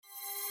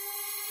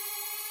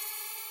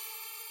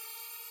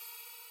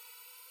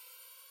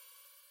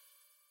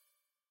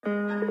Good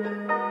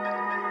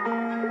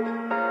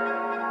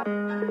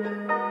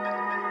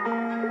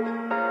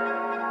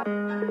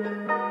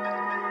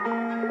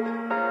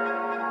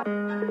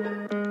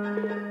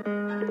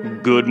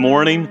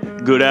morning,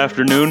 good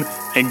afternoon,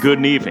 and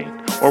good evening,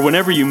 or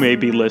whenever you may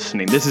be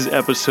listening. This is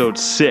episode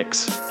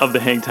 6 of the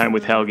Hang Time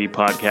with Helgi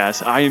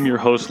podcast. I am your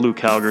host, Luke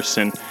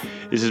Helgerson.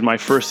 This is my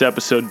first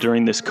episode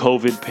during this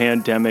COVID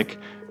pandemic.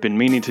 Been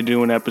meaning to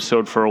do an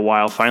episode for a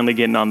while, finally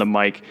getting on the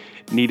mic,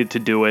 needed to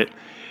do it.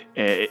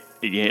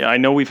 I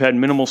know we've had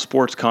minimal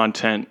sports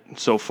content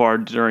so far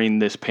during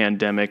this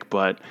pandemic,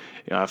 but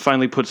I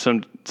finally put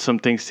some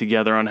things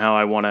together on how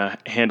I want to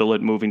handle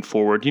it moving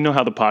forward. You know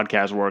how the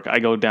podcasts work. I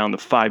go down the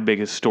 5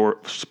 biggest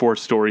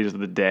sports stories of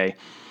the day,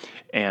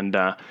 and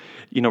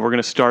we're going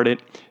to start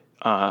it.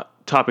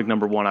 Topic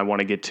number 1 I want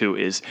to get to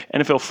is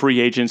NFL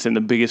free agents and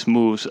the biggest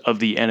moves of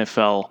the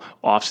NFL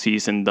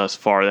offseason thus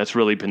far. That's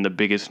really been the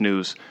biggest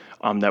news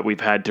that we've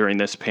had during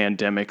this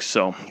pandemic.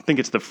 So I think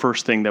it's the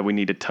first thing that we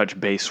need to touch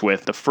base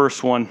with. The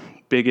first one,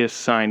 biggest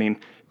signing,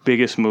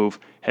 biggest move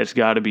has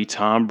got to be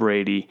Tom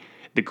Brady,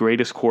 the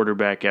greatest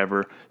quarterback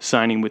ever,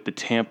 signing with the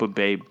Tampa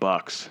Bay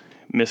Bucks.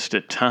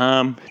 Mr.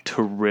 Tom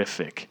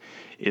Terrific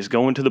is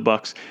going to the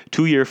Bucks,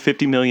 2-year,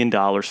 $50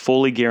 million,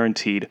 fully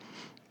guaranteed.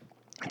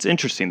 It's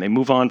interesting. They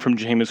move on from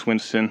Jameis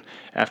Winston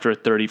after a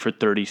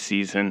 30-for-30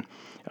 season.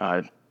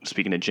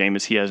 Speaking of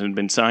Jameis, he hasn't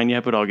been signed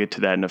yet, but I'll get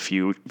to that in a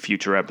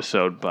future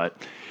episode. But,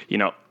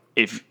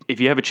 if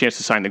you have a chance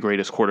to sign the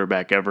greatest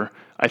quarterback ever,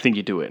 I think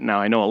you do it.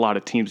 Now, I know a lot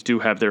of teams do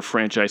have their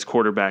franchise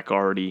quarterback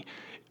already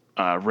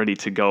ready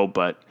to go,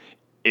 but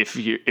if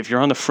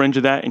you're on the fringe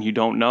of that and you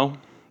don't know,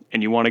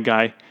 and you want a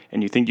guy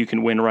and you think you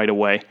can win right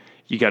away,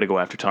 you got to go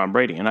after Tom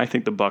Brady. And I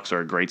think the Bucs are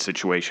a great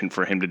situation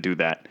for him to do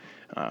that.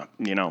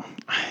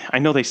 I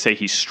know they say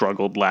he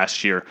struggled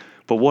last year,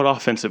 but what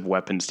offensive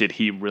weapons did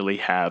he really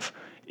have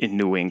in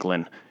New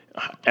England?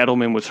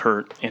 Edelman was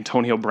hurt.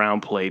 Antonio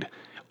Brown played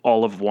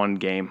all of one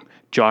game.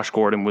 Josh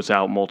Gordon was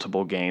out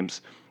multiple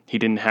games. He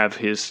didn't have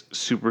his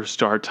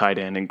superstar tight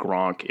end in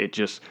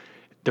Gronk.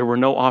 There were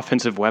no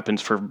offensive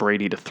weapons for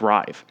Brady to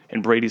thrive.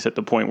 And Brady's at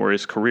the point where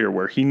his career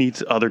where he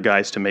needs other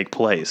guys to make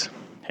plays.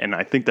 And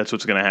I think that's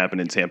what's going to happen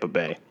in Tampa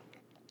Bay.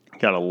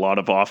 Got a lot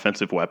of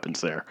offensive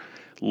weapons there.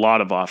 A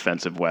lot of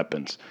offensive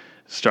weapons.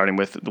 Starting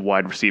with the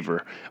wide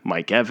receiver,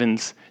 Mike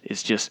Evans,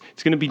 it's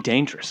going to be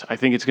dangerous. I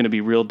think it's going to be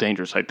real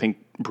dangerous. I think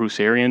Bruce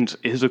Arians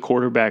is a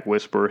quarterback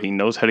whisperer. He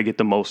knows how to get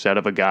the most out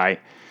of a guy.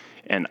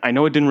 And I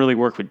know it didn't really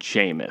work with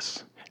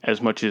Jameis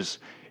as much as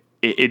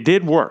it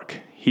did work.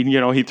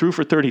 He threw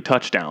for 30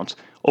 touchdowns,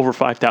 over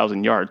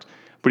 5,000 yards,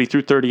 but he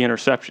threw 30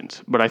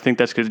 interceptions. But I think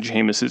that's because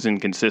Jameis is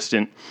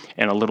inconsistent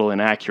and a little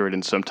inaccurate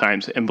and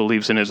sometimes and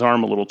believes in his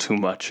arm a little too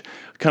much,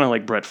 kind of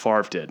like Brett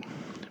Favre did.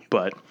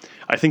 But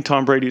I think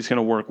Tom Brady is going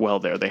to work well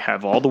there. They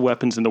have all the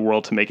weapons in the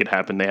world to make it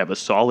happen. They have a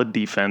solid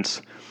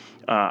defense.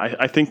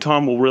 I think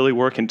Tom will really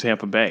work in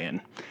Tampa Bay.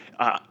 And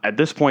at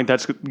this point,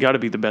 that's got to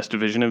be the best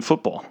division in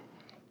football.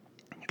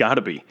 Got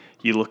to be.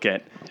 You look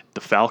at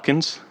the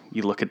Falcons,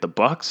 you look at the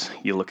Bucs,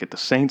 you look at the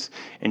Saints,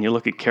 and you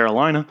look at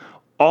Carolina.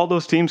 All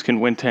those teams can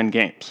win 10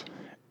 games.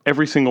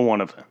 Every single one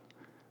of them.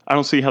 I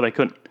don't see how they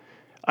couldn't.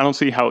 I don't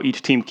see how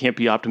each team can't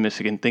be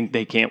optimistic and think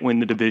they can't win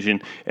the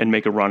division and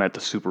make a run at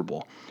the Super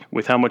Bowl.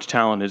 With how much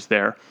talent is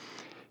there,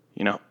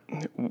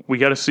 we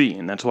got to see.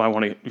 And that's why I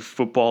want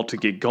football to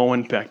get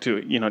going back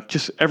to,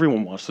 just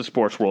everyone wants the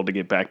sports world to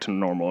get back to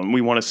normal. And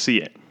we want to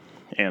see it.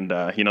 And,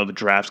 the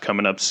draft's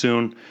coming up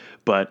soon.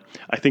 But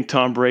I think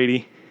Tom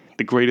Brady,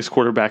 the greatest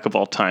quarterback of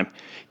all time,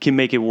 can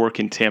make it work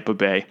in Tampa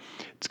Bay.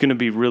 It's going to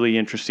be really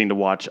interesting to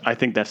watch. I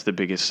think that's the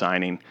biggest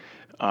signing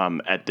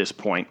at this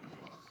point.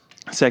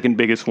 Second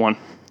biggest one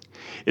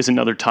is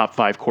another top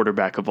 5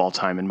 quarterback of all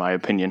time, in my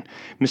opinion,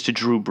 Mr.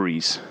 Drew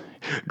Brees.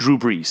 Drew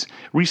Brees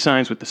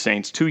re-signs with the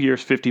Saints, 2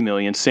 years, $50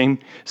 million,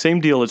 same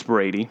deal as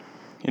Brady,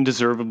 and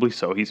deservedly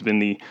so. He's been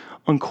the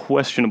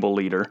unquestionable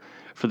leader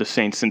for the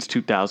Saints since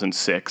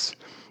 2006,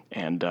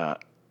 and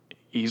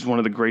he's one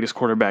of the greatest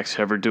quarterbacks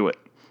to ever do it.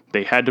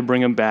 They had to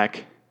bring him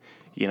back.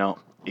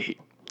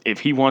 If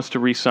he wants to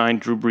re-sign,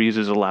 Drew Brees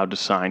is allowed to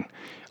sign.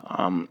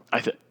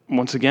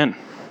 Once again,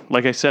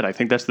 like I said, I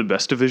think that's the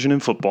best division in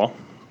football.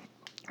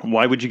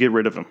 Why would you get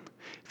rid of him?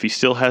 If he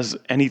still has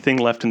anything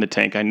left in the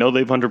tank, I know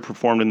they've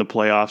underperformed in the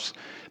playoffs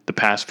the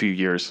past few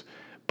years,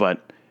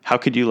 but how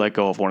could you let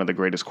go of one of the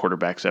greatest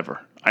quarterbacks ever?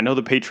 I know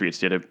the Patriots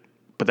did it,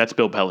 but that's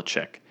Bill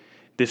Belichick.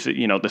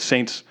 The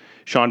Saints,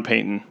 Sean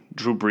Payton,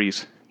 Drew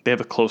Brees, they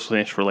have a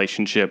close-knit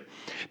relationship.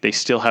 They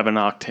still have an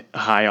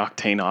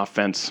high-octane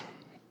offense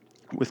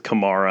with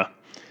Kamara.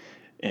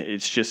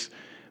 It's just,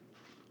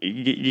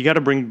 you got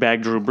to bring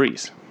back Drew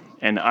Brees.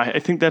 And I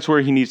think that's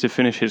where he needs to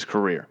finish his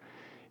career.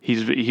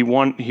 He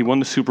won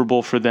the Super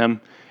Bowl for them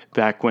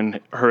back when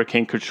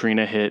Hurricane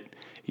Katrina hit.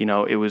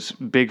 It was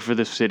big for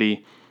the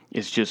city.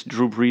 It's just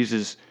Drew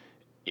Brees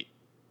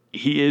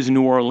he is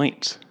New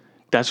Orleans.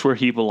 That's where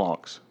he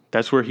belongs.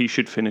 That's where he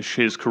should finish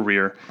his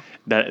career.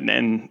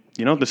 The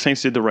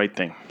Saints did the right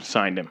thing,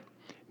 signed him.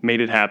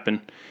 made it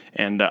happen,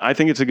 and I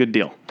think it's a good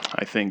deal.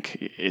 I think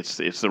it's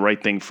the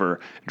right thing for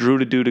Drew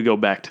to do to go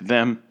back to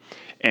them,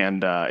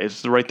 and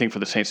it's the right thing for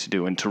the Saints to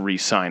do and to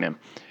re-sign him,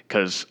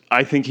 because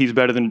I think he's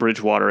better than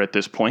Bridgewater at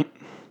this point.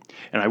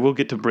 And I will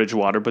get to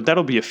Bridgewater, but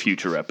that'll be a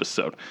future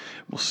episode.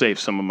 We'll save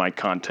some of my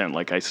content,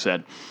 like I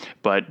said.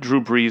 But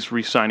Drew Brees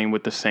re-signing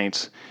with the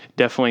Saints,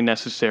 definitely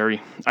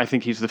necessary. I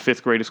think he's the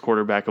 5th greatest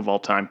quarterback of all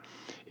time.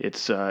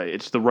 It's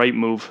the right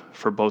move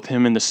for both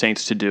him and the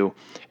Saints to do,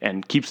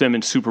 and keeps them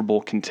in Super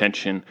Bowl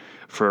contention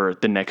for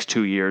the next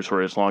 2 years,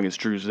 or as long as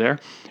Drew's there.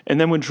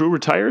 And then when Drew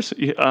retires,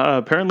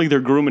 apparently they're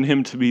grooming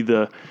him to be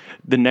the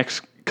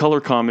next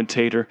color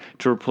commentator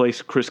to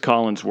replace Chris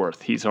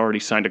Collinsworth. He's already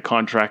signed a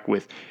contract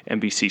with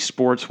NBC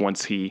Sports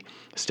once he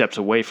steps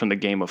away from the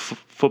game of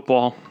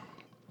football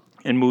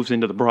and moves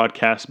into the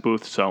broadcast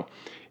booth. So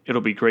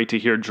it'll be great to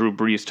hear Drew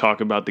Brees talk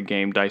about the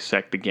game,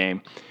 dissect the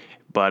game.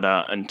 But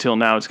until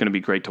now, it's going to be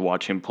great to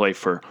watch him play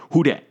for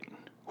who dat?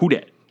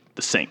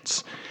 The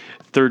Saints.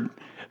 Third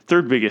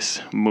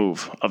biggest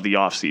move of the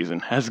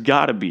offseason has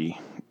got to be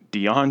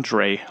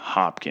DeAndre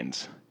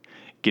Hopkins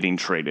getting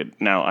traded.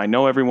 Now, I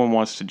know everyone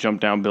wants to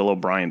jump down Bill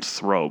O'Brien's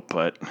throat,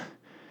 but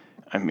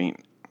I mean,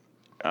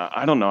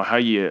 I don't know how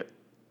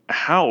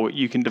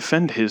you can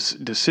defend his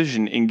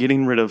decision in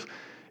getting rid of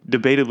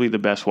debatably the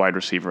best wide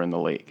receiver in the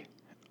league.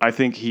 I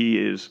think he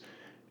is.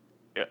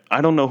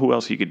 I don't know who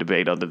else you could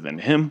debate other than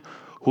him,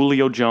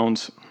 Julio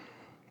Jones.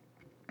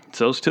 It's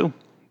those two.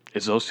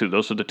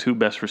 Those are the 2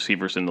 best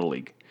receivers in the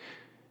league,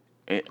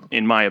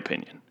 in my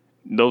opinion.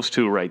 Those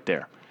 2 right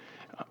there.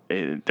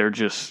 They're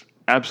just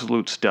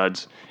absolute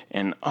studs.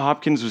 And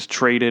Hopkins was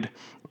traded.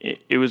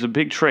 It was a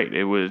big trade.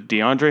 It was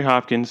DeAndre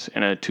Hopkins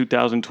and a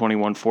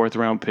 2021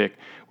 4th-round pick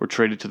were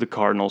traded to the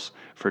Cardinals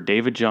for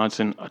David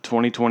Johnson, a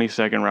 2020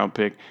 2nd-round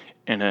pick,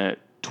 and a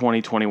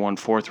 2021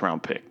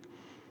 4th-round pick.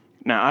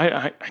 Now,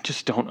 I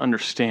just don't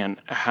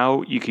understand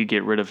how you could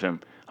get rid of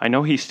him. I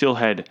know he still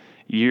had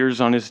years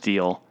on his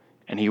deal,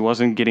 and he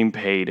wasn't getting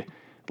paid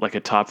like a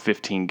top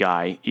 15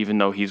 guy, even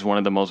though he's one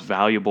of the most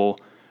valuable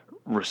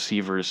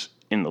receivers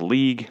in the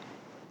league.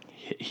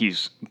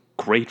 He's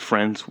great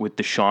friends with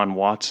Deshaun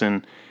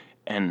Watson,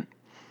 and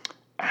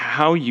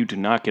how you do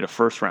not get a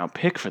 1st-round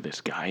pick for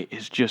this guy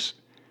is just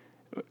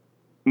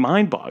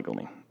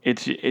mind-boggling.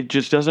 It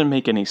just doesn't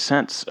make any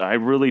sense. I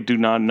really do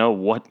not know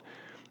what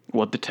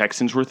the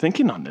Texans were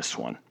thinking on this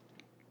one.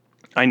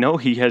 I know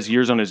he has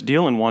years on his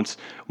deal and wants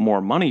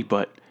more money,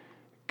 but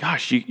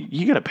gosh,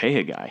 you got to pay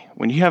a guy.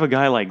 When you have a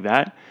guy like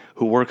that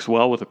who works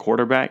well with a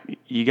quarterback,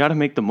 you got to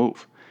make the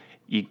move.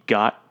 You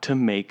got to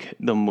make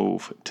the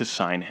move to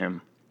sign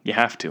him. You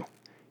have to.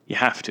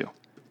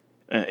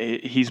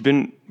 He's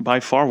been by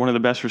far one of the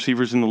best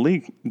receivers in the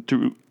league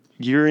through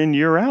year in,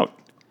 year out.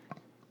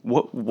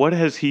 What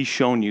has he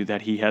shown you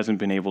that he hasn't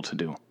been able to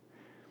do?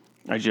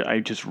 I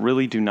just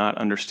really do not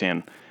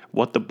understand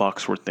what the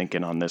Bucs were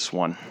thinking on this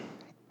one.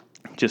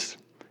 Just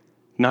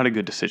not a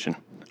good decision.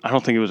 I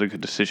don't think it was a good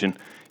decision.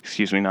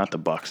 Excuse me, not the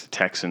Bucs, the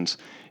Texans.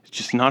 It's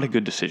just not a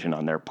good decision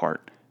on their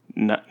part.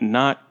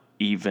 Not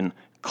even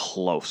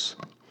close.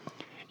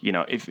 You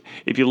know, if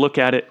you look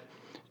at it,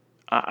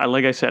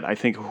 like I said, I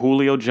think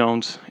Julio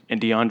Jones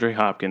and DeAndre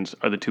Hopkins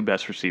are the 2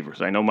 best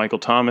receivers. I know Michael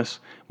Thomas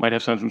might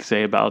have something to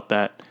say about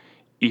that.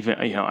 Even,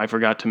 I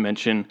forgot to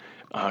mention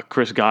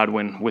Chris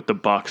Godwin with the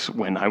Bucs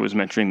when I was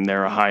mentioning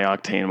they're a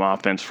high-octane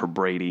offense for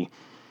Brady.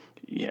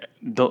 Yeah,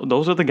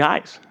 those are the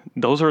guys.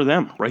 Those are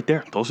them right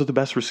there. Those are the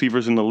best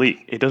receivers in the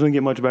league. It doesn't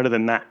get much better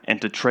than that.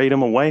 And to trade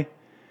them away,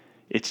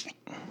 it's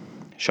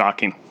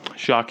shocking.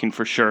 Shocking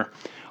for sure.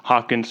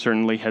 Hopkins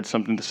certainly had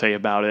something to say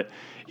about it.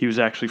 He was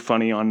actually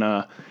funny on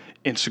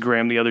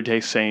Instagram the other day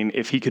saying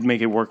if he could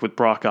make it work with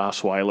Brock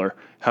Osweiler,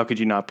 how could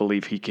you not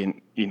believe he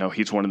can,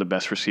 he's one of the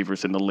best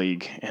receivers in the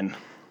league. And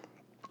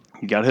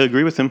you got to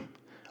agree with him.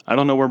 I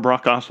don't know where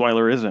Brock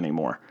Osweiler is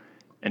anymore.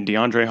 And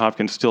DeAndre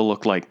Hopkins still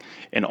looked like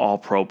an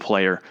all-pro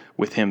player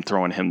with him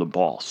throwing him the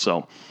ball.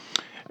 So,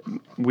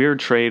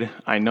 weird trade.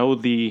 I know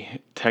the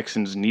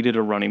Texans needed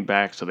a running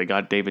back, so they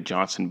got David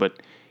Johnson,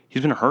 but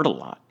he's been hurt a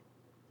lot.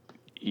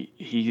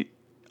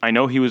 I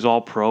know he was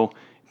all-pro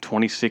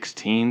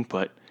 2016,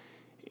 but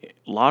a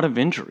lot of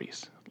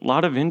injuries.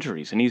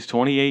 And he's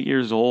 28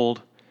 years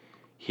old.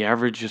 He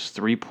averages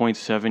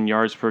 3.7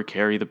 yards per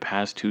carry the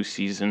past 2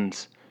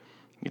 seasons.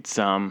 It's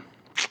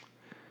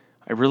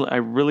I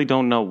really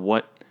don't know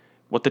what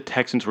the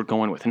Texans were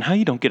going with. And how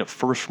you don't get a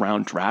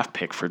 1st-round draft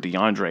pick for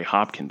DeAndre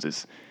Hopkins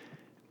is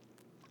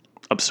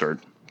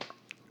absurd.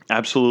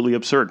 Absolutely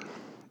absurd.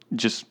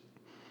 Just,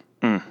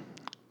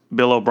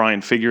 Bill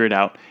O'Brien, figure it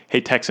out.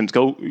 Hey, Texans,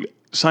 go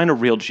sign a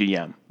real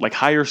GM. Like,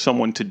 hire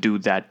someone to do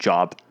that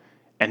job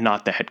and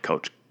not the head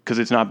coach. Because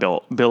it's not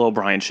Bill. Bill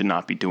O'Brien should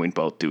not be doing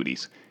both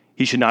duties.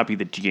 He should not be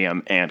the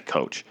GM and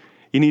coach.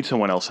 You need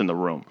someone else in the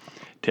room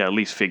to at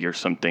least figure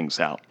some things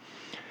out.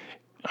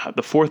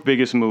 The 4th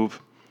biggest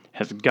move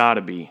has got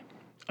to be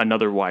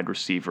another wide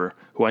receiver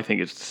who I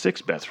think is the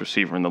 6th best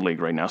receiver in the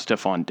league right now,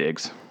 Stephon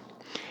Diggs.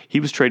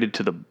 He was traded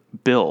to the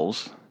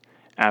Bills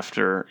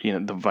after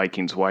the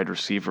Vikings wide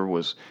receiver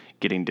was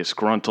getting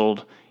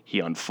disgruntled. He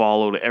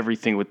unfollowed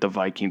everything with the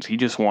Vikings. He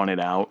just wanted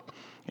out.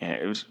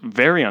 And he was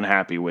very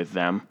unhappy with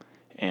them.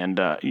 And,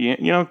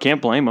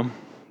 can't blame him.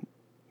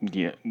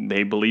 Yeah,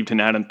 they believed in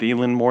Adam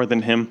Thielen more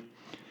than him.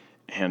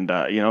 And,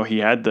 he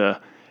had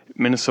the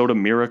Minnesota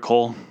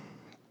Miracle.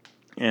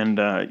 And,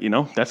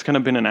 that's kind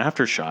of been an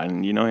aftershock.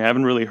 And, you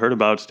haven't really heard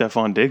about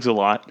Stephon Diggs a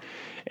lot.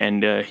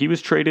 And he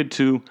was traded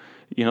to,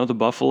 the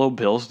Buffalo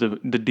Bills. The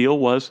deal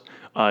was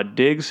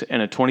Diggs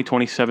and a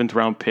 2020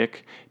 7th-round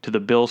pick to the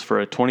Bills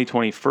for a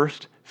 2020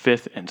 1st,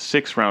 5th, and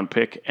 6th-round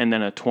pick, and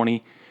then a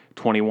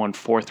 2021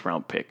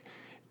 4th-round pick.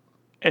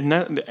 And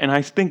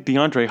I think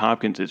DeAndre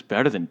Hopkins is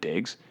better than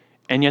Diggs,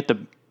 and yet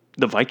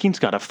the Vikings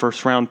got a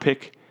first-round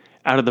pick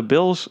out of the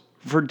Bills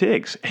for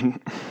Diggs.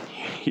 And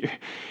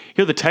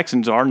here the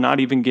Texans are not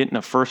even getting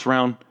a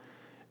first-round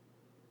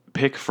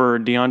pick for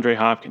DeAndre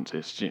Hopkins.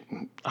 It's just,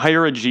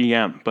 hire a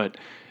GM, but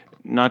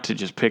not to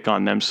just pick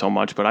on them so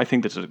much, but I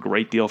think this is a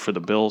great deal for the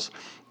Bills.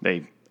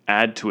 They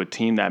add to a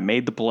team that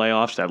made the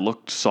playoffs, that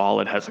looked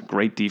solid, has a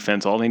great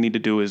defense. All they need to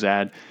do is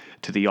add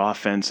to the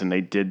offense, and they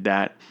did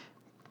that,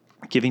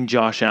 giving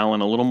Josh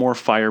Allen a little more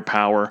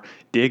firepower.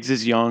 Diggs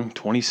is young,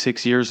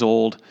 26 years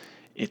old.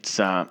 It's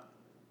a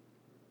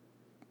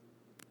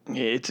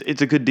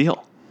good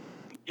deal.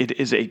 It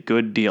is a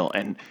good deal,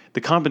 and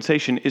the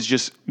compensation is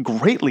just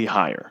greatly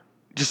higher,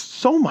 just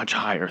so much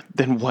higher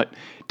than what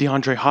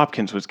DeAndre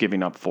Hopkins was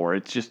giving up for.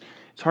 It's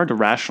hard to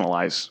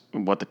rationalize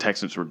what the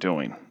Texans were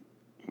doing,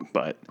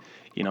 but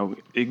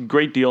a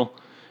great deal.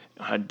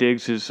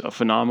 Diggs is a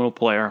phenomenal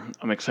player.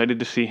 I'm excited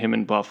to see him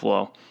in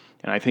Buffalo,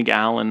 and I think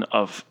Allen,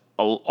 of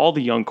all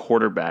the young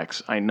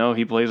quarterbacks, I know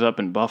he plays up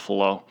in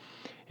Buffalo,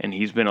 and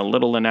he's been a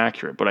little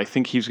inaccurate, but I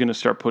think he's going to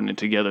start putting it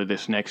together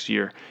this next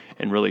year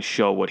and really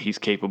show what he's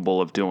capable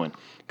of doing,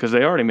 because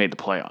they already made the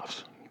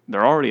playoffs.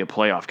 They're already a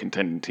playoff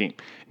contending team.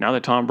 Now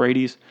that Tom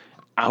Brady's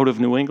out of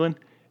New England,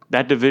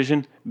 that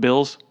division,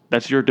 Bills,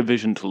 that's your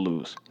division to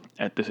lose,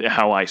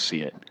 how I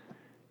see it.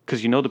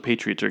 Because the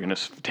Patriots are going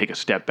to take a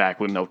step back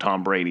with no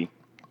Tom Brady.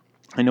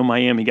 I know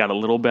Miami got a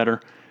little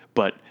better,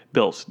 but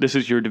Bills, this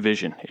is your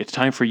division. It's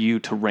time for you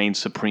to reign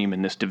supreme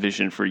in this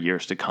division for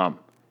years to come.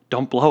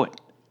 Don't blow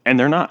it. And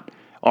they're not.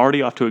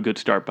 Already off to a good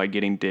start by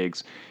getting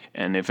Diggs.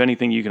 And if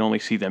anything, you can only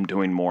see them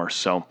doing more.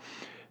 So,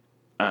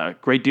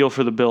 great deal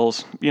for the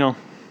Bills.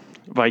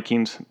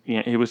 Vikings,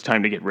 it was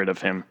time to get rid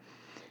of him.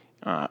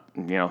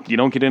 You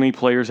don't get any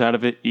players out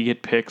of it. You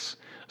get picks.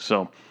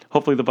 So,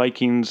 hopefully the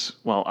Vikings,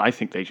 I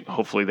think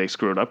hopefully they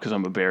screw it up because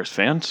I'm a Bears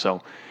fan.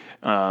 So,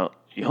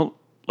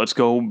 let's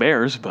go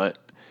Bears. But,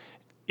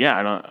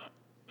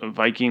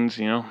 Vikings,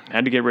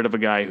 had to get rid of a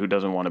guy who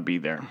doesn't want to be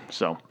there.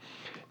 So,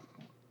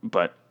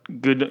 but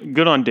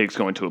good on Diggs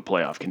going to a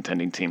playoff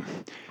contending team.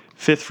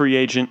 5th free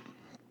agent.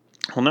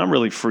 Well, not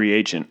really free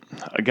agent.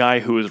 A guy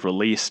who was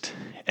released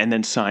and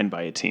then signed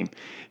by a team.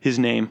 His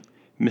name,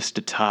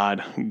 Mr.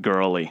 Todd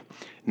Gurley.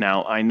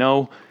 Now, I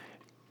know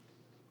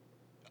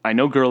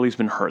Gurley's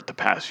been hurt the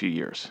past few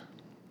years,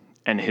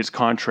 and his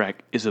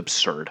contract is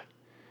absurd.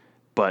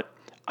 But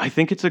I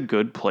think it's a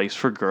good place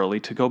for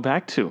Gurley to go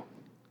back to.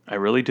 I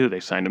really do.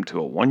 They signed him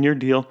to a 1-year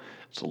deal.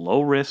 It's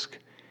low risk.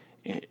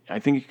 I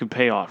think it could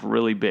pay off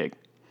really big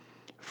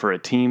for a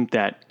team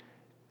that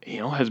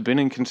has been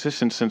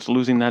inconsistent since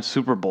losing that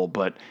Super Bowl,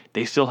 but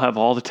they still have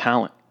all the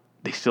talent.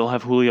 They still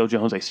have Julio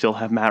Jones. They still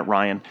have Matt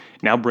Ryan.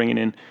 Now bringing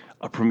in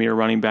a premier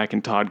running back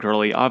in Todd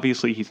Gurley.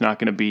 Obviously, he's not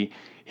going to be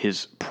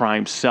his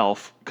prime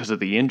self because of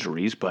the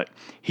injuries, but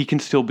he can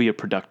still be a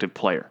productive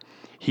player.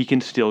 He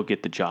can still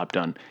get the job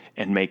done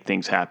and make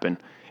things happen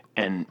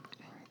and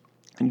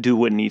do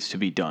what needs to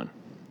be done.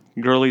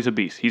 Gurley's a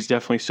beast. He's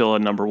definitely still a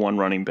number 1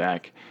 running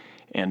back,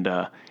 and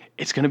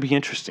it's going to be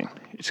interesting.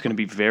 It's going to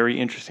be very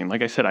interesting.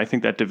 Like I said, I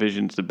think that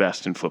division's the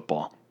best in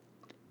football.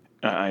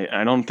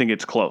 I don't think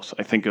it's close.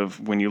 I think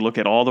of when you look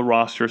at all the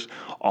rosters,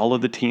 all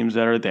of the teams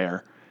that are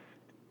there,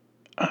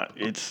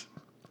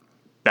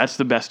 that's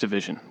the best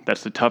division.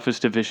 That's the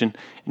toughest division.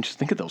 And just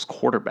think of those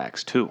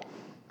quarterbacks, too.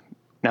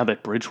 Now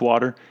that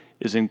Bridgewater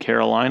is in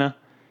Carolina,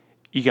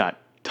 you got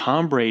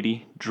Tom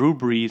Brady, Drew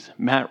Brees,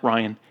 Matt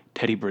Ryan,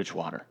 Teddy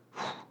Bridgewater.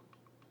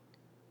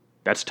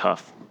 That's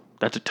tough.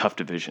 That's a tough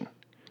division.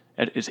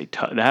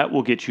 That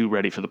will get you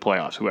ready for the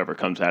playoffs, whoever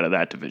comes out of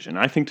that division.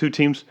 I think 2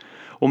 teams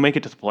will make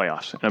it to the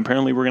playoffs. And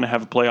apparently we're going to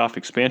have a playoff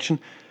expansion.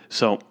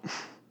 So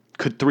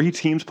could 3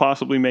 teams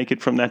possibly make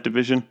it from that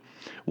division?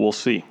 We'll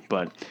see.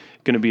 But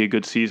going to be a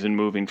good season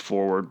moving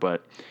forward.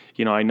 But,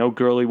 I know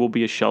Gurley will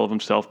be a shell of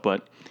himself,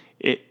 but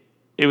it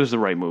was the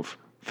right move.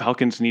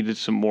 Falcons needed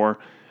some more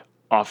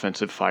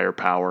offensive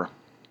firepower,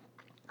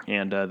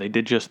 and they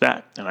did just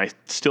that. And I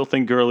still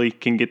think Gurley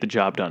can get the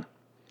job done.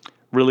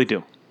 Really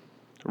do.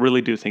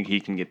 Really do think he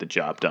can get the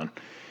job done.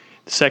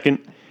 Second,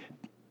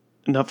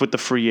 enough with the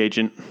free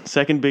agent.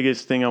 Second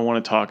biggest thing I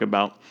want to talk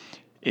about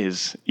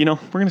is, we're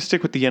going to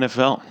stick with the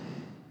NFL.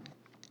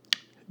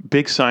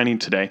 Big signing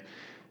today.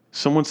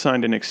 Someone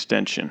signed an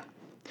extension.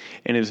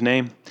 And his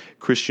name,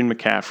 Christian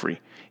McCaffrey.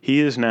 He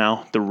is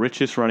now the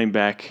richest running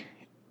back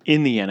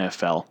in the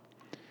NFL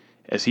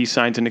as he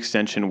signs an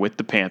extension with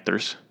the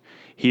Panthers.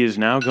 He is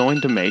now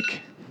going to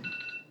make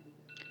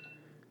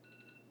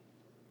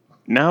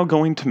now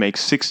going to make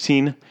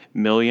 $16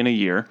 million a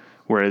year,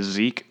 whereas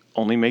Zeke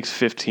only makes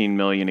 $15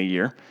 million a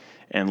year,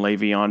 and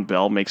Le'Veon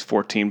Bell makes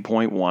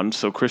 $14.1.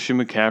 So Christian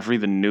McCaffrey,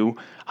 the new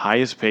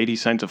highest paid, he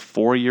signs a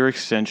 4-year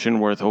extension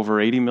worth over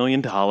 $80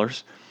 million,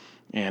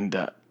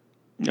 and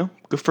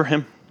good for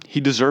him. He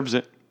deserves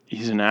it.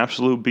 He's an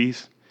absolute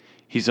beast.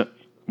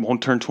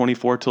 Won't turn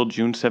 24 till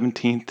June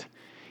 17th.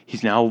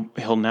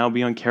 He'll now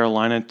be on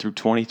Carolina through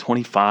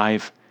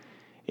 2025.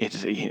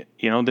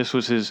 This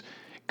was his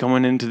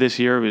going into this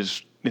year,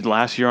 his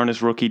last year on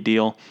his rookie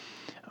deal.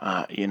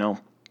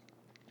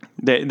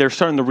 They're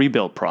starting the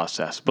rebuild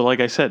process. But like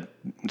I said,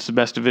 it's the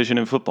best division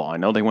in football. I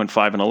know they went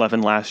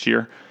 5-11 last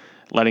year,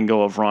 letting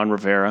go of Ron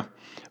Rivera,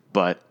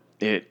 but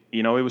it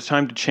was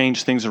time to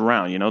change things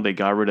around. They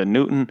got rid of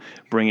Newton,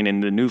 bringing in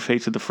the new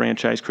face of the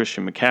franchise,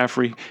 Christian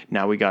McCaffrey.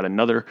 Now we got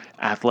another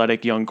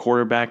athletic young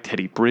quarterback,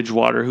 Teddy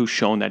Bridgewater, who's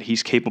shown that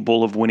he's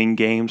capable of winning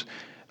games,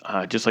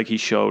 just like he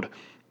showed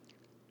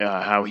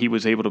how he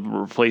was able to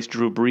replace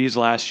Drew Brees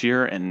last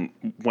year and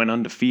went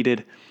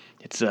undefeated.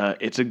 It's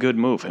a good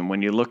move. And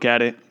when you look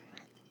at it,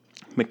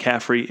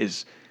 McCaffrey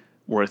is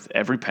worth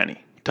every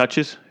penny.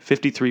 Touches,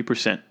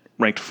 53%,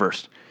 ranked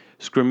first.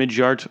 Scrimmage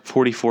yards,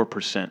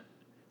 44%,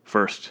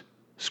 first.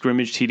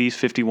 Scrimmage TDs,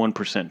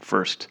 51%,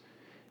 first.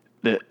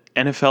 The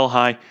NFL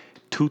high,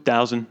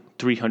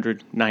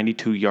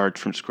 2,392 yards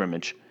from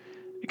scrimmage.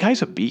 The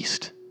guy's a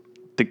beast.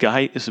 The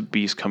guy is a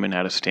beast coming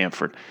out of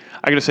Stanford.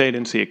 I got to say, I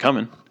didn't see it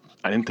coming.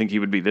 I didn't think he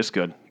would be this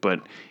good,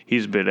 but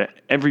he's been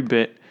every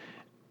bit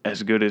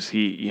as good as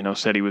he,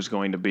 said he was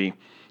going to be.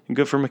 And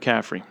good for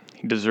McCaffrey.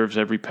 He deserves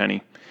every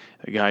penny.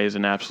 The guy is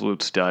an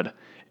absolute stud,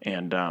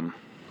 and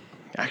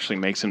actually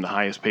makes him the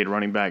highest paid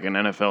running back in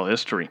NFL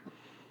history.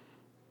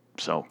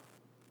 So,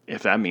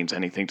 if that means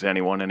anything to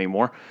anyone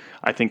anymore,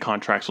 I think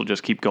contracts will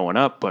just keep going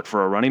up. But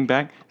for a running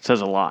back, it says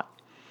a lot.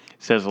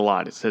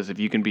 It says if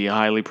you can be a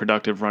highly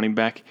productive running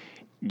back,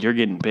 you're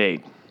getting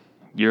paid.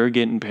 You're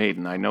getting paid.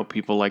 And I know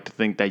people like to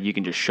think that you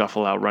can just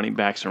shuffle out running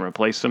backs and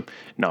replace them.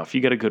 No, if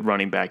you get a good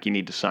running back, you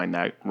need to sign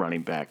that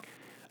running back.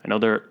 I know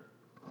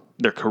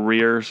their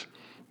careers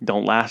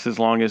don't last as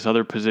long as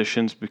other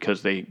positions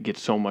because they get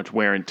so much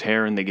wear and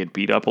tear and they get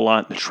beat up a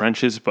lot in the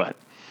trenches, but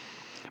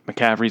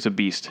McCaffrey's a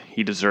beast.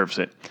 He deserves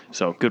it.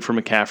 So good for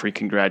McCaffrey.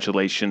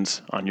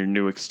 Congratulations on your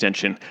new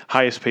extension.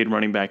 Highest paid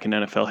running back in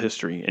NFL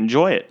history.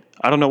 Enjoy it.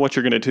 I don't know what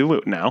you're going to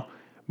do now.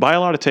 Buy a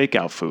lot of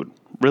takeout food.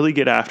 Really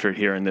get after it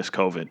here in this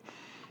COVID.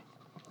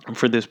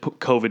 For this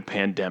COVID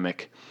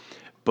pandemic.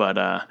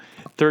 But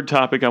third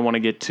topic I want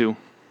to get to.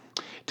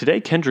 Today,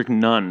 Kendrick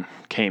Nunn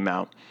came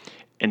out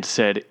and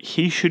said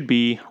he should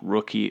be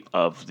Rookie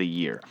of the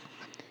Year.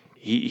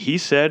 He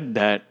said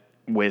that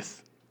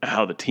with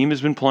how the team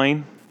has been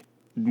playing,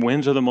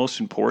 wins are the most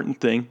important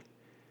thing,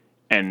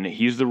 and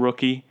he's the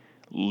rookie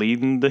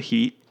leading the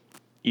Heat,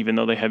 even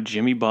though they have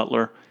Jimmy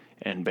Butler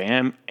and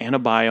Bam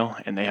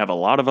Adebayo, and they have a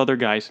lot of other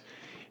guys.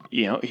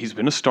 He's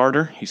been a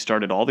starter. He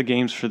started all the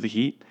games for the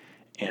Heat,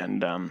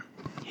 and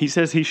he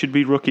says he should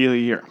be Rookie of the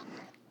Year.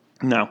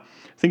 Now,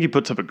 I think he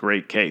puts up a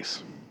great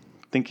case.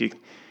 I think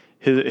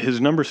his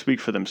numbers speak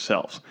for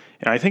themselves.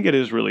 And I think it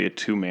is really a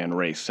two-man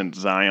race since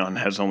Zion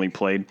has only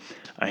played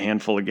a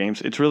handful of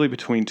games. It's really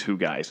between two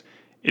guys.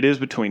 It is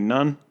between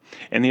Nunn,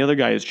 and the other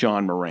guy is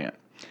John Morant.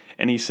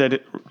 And he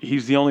said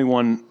he's the only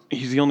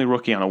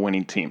rookie on a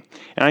winning team.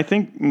 And I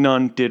think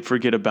Nunn did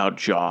forget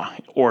about Ja,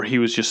 or he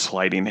was just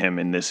slighting him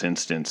in this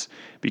instance.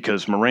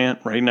 Because Morant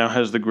right now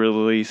has the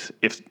Grizzlies.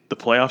 If the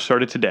playoffs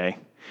started today,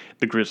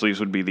 the Grizzlies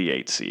would be the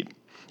 8th seed.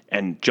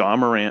 And Ja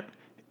Morant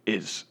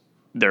is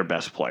their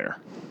best player,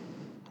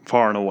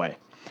 far and away.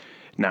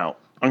 Now,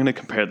 I'm going to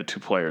compare the two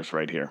players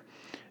right here.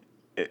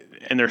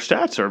 And their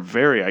stats are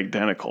very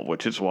identical,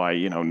 which is why,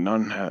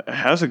 Nunn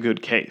has a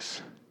good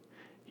case.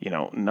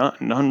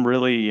 Nunn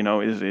really,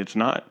 it's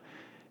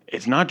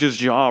not just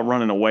Ja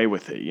running away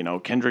with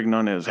it. Kendrick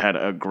Nunn has had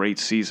a great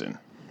season.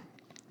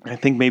 I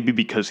think maybe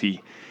because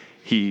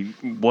he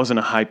wasn't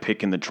a high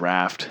pick in the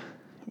draft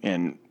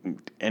and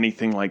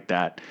anything like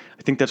that.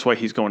 I think that's why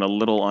he's going a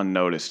little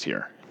unnoticed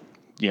here.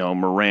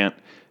 Morant,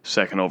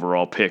 second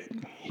overall pick,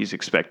 he's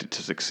expected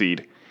to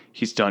succeed.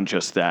 He's done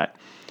just that.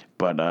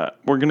 But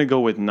we're going to go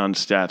with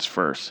Nunn's stats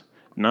first.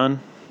 Nunn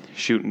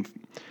shooting,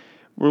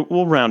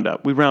 we'll round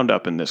up. We round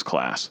up in this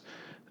class.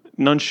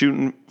 Nunn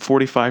shooting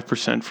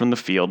 45% from the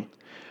field,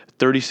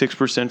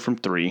 36% from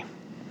three.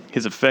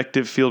 His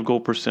effective field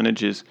goal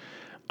percentage is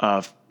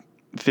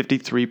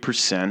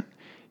 53%.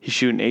 He's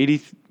shooting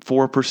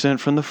 84%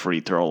 from the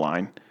free throw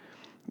line.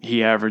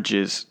 He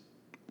averages,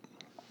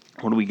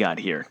 what do we got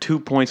here?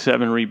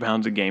 2.7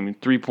 rebounds a game,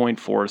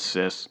 3.4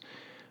 assists.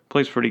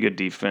 Plays pretty good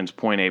defense,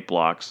 0.8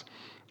 blocks.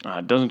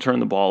 Doesn't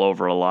turn the ball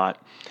over a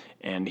lot.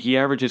 And he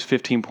averages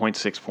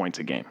 15.6 points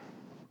a game.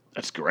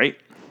 That's great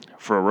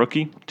for a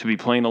rookie to be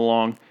playing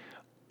on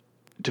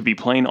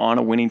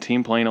a winning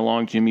team, playing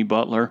along Jimmy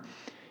Butler.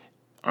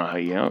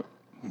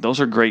 Those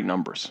are great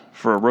numbers.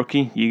 For a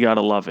rookie, you got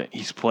to love it.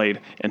 He's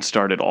played and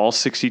started all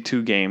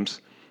 62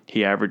 games.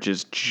 He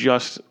averages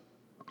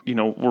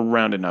we're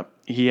rounding up.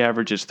 He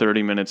averages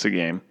 30 minutes a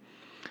game.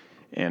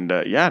 And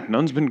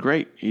Nunn's been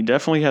great. He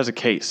definitely has a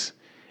case.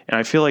 And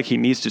I feel like he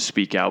needs to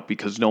speak out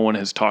because no one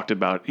has talked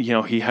about,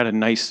 he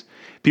had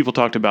people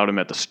talked about him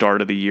at the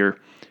start of the year,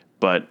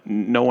 but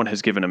no one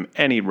has given him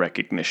any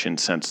recognition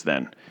since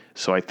then.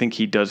 So I think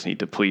he does need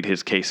to plead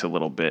his case a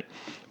little bit.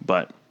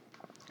 But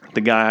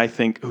the guy I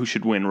think who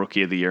should win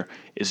Rookie of the Year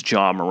is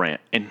Ja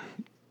Morant. And,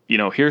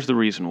 here's the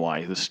reason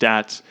why. The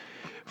stats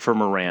for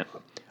Morant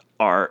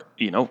are,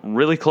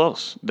 really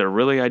close. They're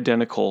really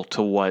identical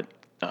to what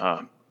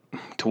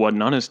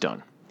Nunn has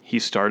done. He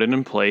started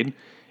and played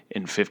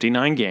in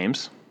 59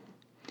 games.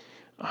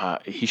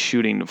 He's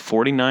shooting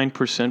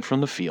 49%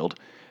 from the field,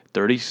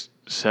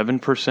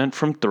 37%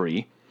 from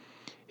three.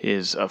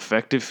 His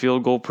effective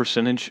field goal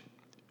percentage,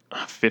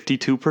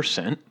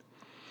 52%.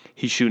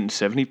 He's shooting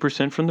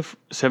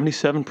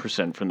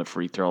 77% from the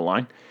free throw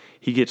line.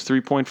 He gets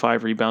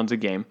 3.5 rebounds a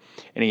game,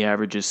 and he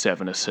averages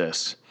 7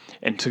 assists.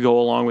 And to go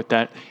along with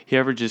that, he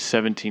averages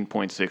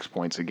 17.6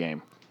 points a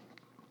game.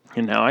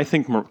 And now I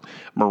think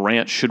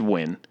Morant should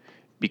win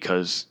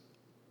because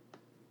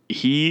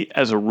he,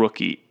 as a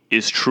rookie,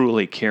 is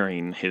truly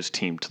carrying his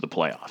team to the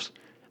playoffs.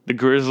 The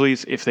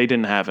Grizzlies, if they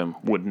didn't have him,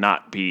 would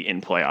not be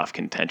in playoff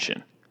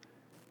contention.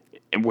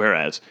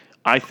 Whereas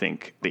I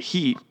think the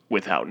Heat,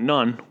 without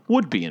Nunn,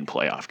 would be in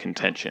playoff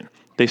contention.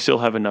 They still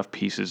have enough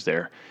pieces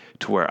there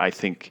to where I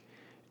think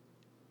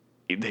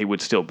they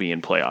would still be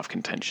in playoff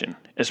contention,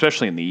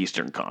 especially in the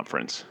Eastern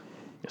Conference.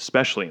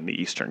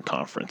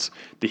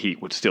 The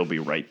Heat would still be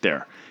right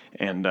there.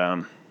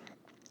 And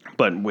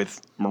but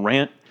with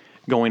Morant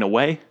going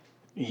away,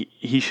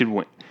 he should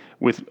win.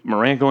 With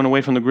Morant going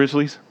away from the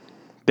Grizzlies,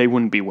 they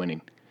wouldn't be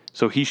winning.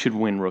 So he should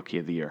win Rookie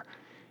of the Year.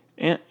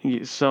 And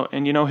his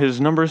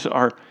numbers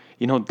are,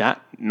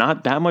 that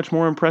not that much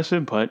more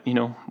impressive, but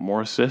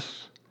more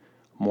assists,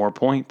 more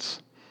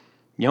points.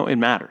 It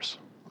matters.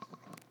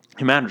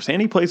 It matters. And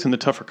he plays in the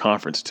tougher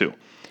conference too.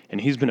 And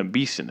he's been a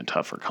beast in the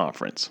tougher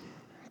conference.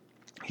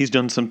 He's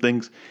done some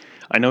things.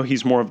 I know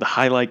he's more of the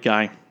highlight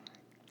guy,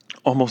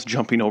 almost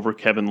jumping over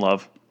Kevin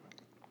Love,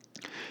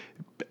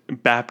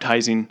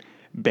 baptizing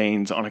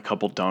Baines on a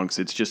couple dunks.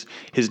 It's just,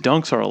 his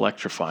dunks are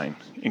electrifying.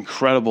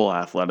 Incredible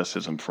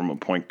athleticism from a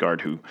point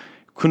guard who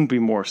couldn't be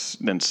more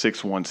than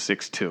 6'1",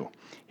 6'2".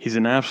 He's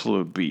an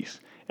absolute beast.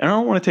 And I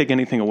don't want to take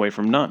anything away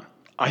from Nunn.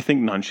 I think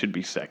Nunn should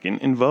be second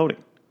in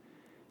voting.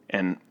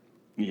 And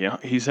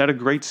he's had a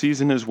great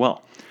season as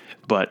well.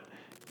 But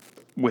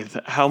with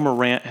how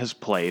Morant has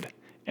played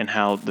and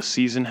how the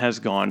season has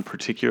gone,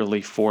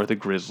 particularly for the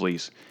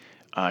Grizzlies,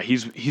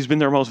 he's been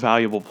their most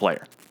valuable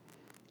player.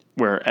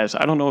 Whereas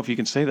I don't know if you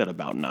can say that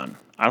about Nunn.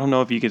 I don't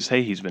know if you can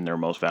say he's been their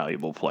most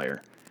valuable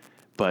player.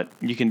 But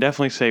you can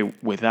definitely say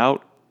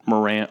without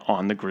Morant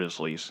on the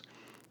Grizzlies,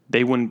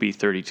 they wouldn't be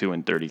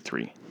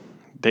 32-33.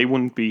 They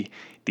wouldn't be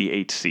the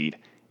 8th seed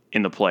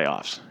in the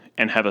playoffs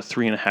and have a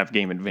 3.5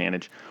 game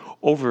advantage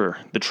over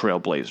the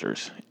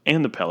Trailblazers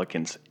and the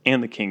Pelicans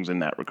and the Kings in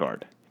that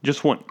regard.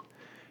 Just wouldn't.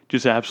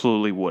 Just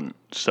absolutely wouldn't.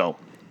 So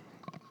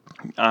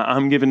I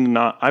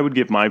would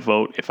give my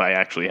vote, if I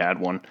actually had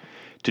one,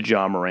 to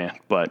Ja Morant.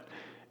 But,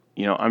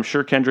 I'm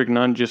sure Kendrick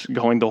Nunn just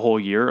going the whole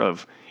year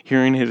of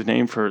hearing his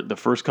name for the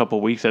first couple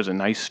of weeks as a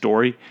nice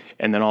story,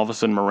 and then all of a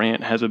sudden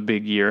Morant has a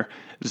big year,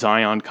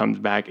 Zion comes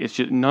back. It's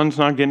just Nunn's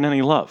not getting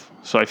any love.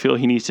 So I feel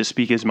he needs to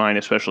speak his mind,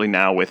 especially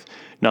now with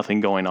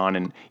nothing going on.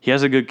 And he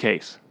has a good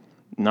case.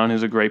 Nunn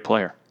is a great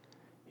player.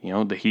 He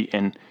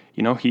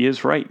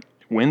is right.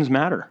 Wins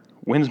matter.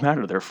 Wins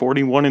matter. They're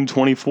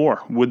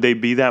 41-24. Would they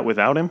be that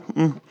without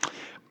him?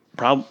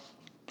 I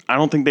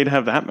don't think they'd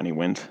have that many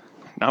wins.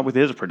 Not with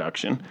his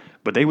production.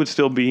 But they would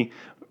still be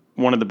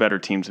one of the better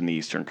teams in the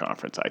Eastern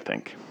Conference, I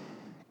think.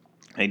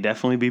 They'd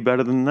definitely be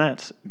better than the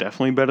Nets.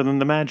 Definitely better than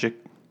the Magic.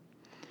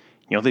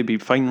 They'd be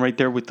fighting right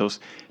there with those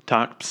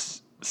top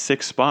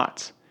 6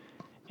 spots.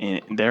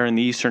 And they're in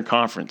the Eastern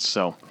Conference.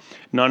 So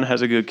Nunn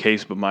has a good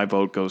case, but my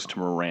vote goes to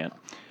Morant.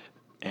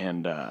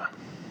 And,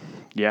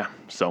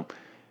 so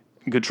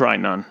good try,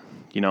 Nunn.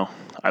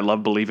 I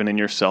love believing in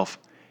yourself.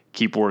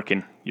 Keep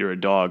working. You're a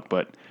dog,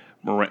 but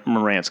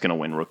Morant's going to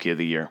win Rookie of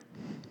the Year,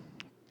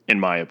 in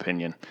my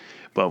opinion.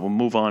 But we'll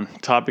move on.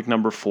 Topic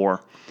number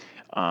 4.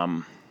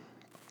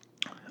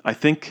 I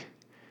think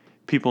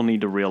people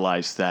need to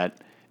realize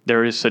that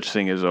there is such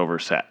thing as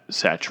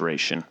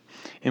oversaturation.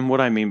 And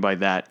what I mean by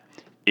that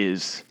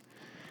is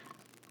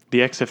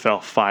the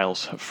XFL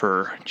files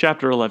for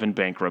Chapter 11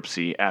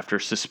 bankruptcy after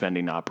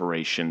suspending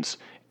operations.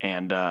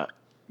 And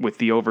with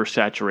the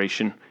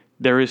oversaturation,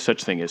 there is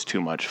such thing as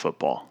too much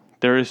football.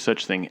 There is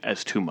such thing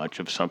as too much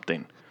of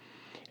something.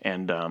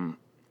 And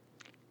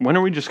when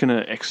are we just going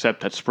to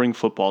accept that spring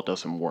football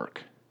doesn't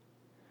work?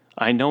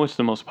 I know it's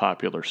the most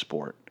popular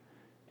sport,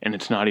 and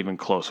it's not even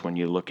close when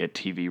you look at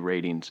TV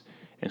ratings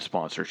and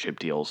sponsorship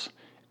deals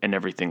and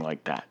everything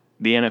like that.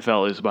 The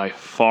NFL is by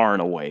far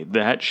and away,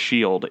 that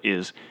shield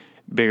is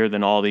bigger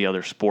than all the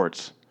other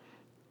sports.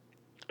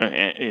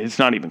 It's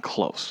not even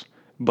close.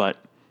 But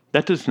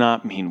that does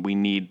not mean we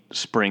need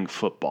spring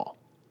football.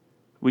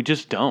 We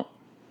just don't.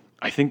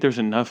 I think there's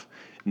enough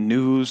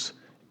news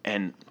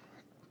and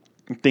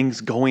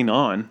things going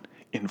on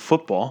in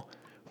football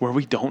where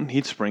we don't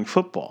need spring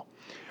football.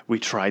 We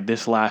tried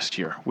this last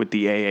year with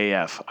the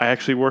AAF. I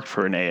actually worked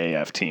for an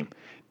AAF team,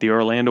 the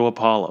Orlando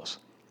Apollos.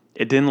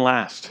 It didn't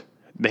last.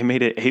 They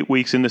made it 8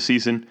 weeks in the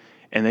season,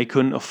 and they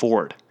couldn't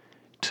afford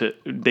it.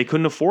 They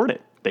couldn't afford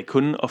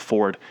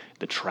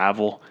the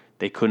travel.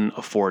 They couldn't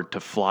afford to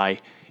fly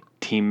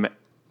team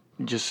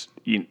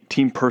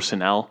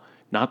personnel,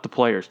 not the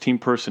players, team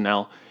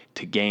personnel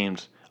to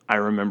games. I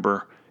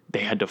remember they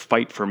had to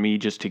fight for me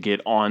just to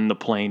get on the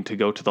plane to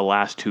go to the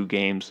last 2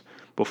 games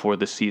before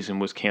the season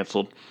was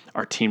canceled.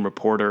 Our team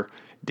reporter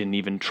didn't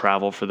even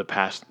travel for the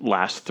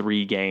last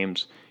 3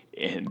 games,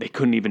 and they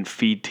couldn't even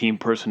feed team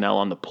personnel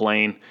on the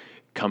plane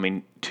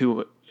coming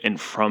to and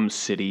from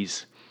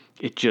cities.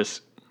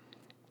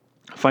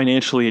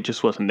 Financially, it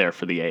just wasn't there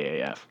for the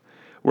AAF.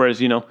 Whereas,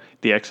 the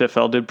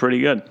XFL did pretty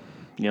good.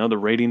 The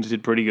ratings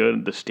did pretty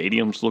good. The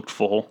stadiums looked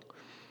full.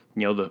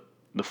 The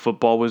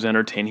football was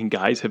entertaining.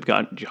 Guys have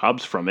gotten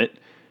jobs from it.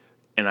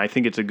 And I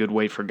think it's a good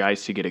way for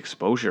guys to get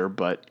exposure,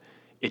 but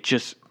it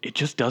just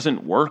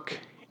doesn't work.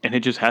 And it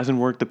just hasn't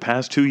worked the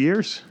past 2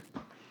 years.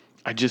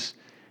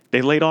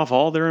 They laid off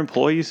all their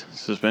employees,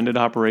 suspended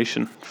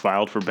operation,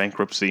 filed for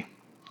bankruptcy.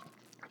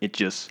 I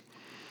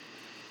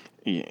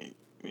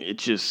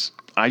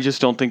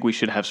just don't think we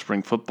should have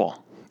spring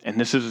football. And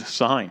this is a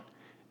sign.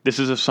 This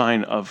is a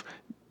sign of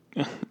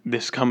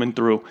this coming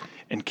through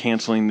and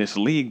canceling this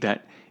league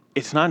that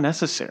it's not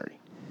necessary.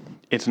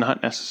 It's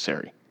not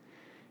necessary.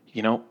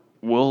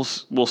 Will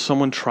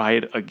someone try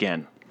it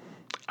again?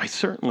 I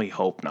certainly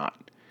hope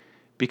not.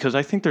 Because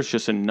I think there's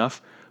just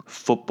enough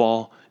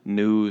football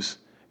news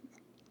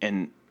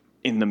and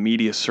in the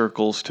media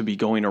circles to be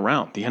going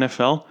around. The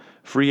NFL,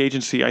 free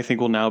agency, I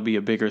think will now be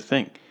a bigger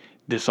thing.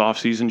 This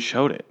offseason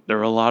showed it. There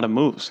are a lot of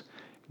moves.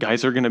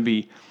 Guys are going to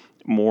be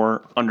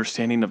more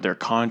understanding of their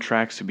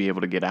contracts to be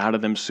able to get out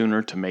of them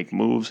sooner, to make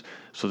moves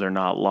so they're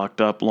not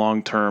locked up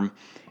long term.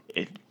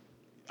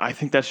 I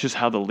think that's just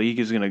how the league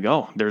is going to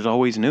go. There's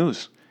always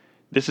news.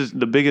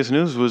 The biggest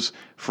news was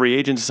free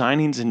agent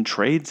signings and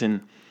trades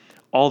and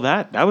all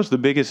that. That was the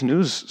biggest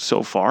news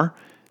so far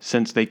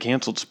since they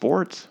canceled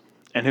sports.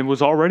 And it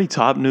was already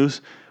top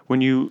news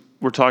when you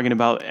were talking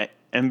about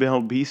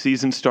MLB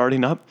season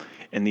starting up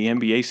and the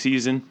NBA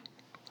season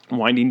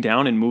winding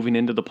down and moving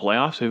into the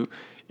playoffs.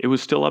 It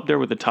was still up there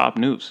with the top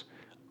news.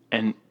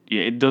 And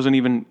it doesn't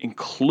even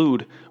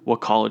include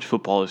what college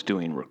football is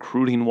doing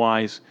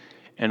recruiting-wise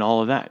and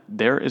all of that.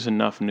 There is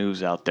enough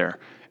news out there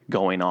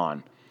going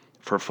on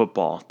for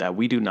football that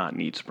we do not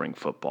need spring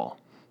football.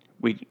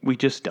 We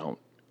just don't.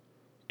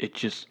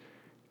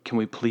 Can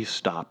we please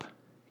stop?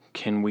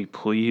 Can we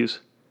please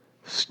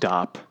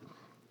stop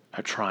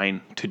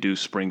trying to do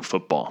spring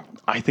football?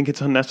 I think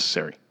it's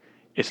unnecessary.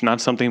 It's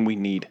not something we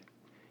need.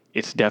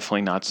 It's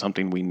definitely not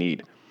something we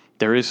need.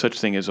 There is such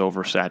thing as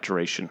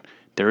oversaturation.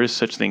 There is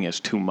such thing as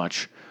too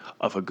much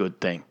of a good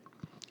thing.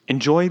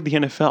 Enjoy the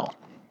NFL,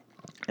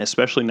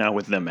 especially now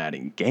with them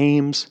adding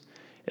games,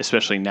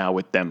 especially now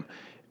with them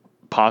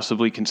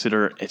possibly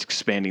consider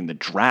expanding the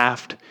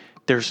draft.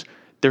 There's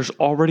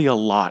already a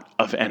lot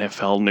of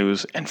NFL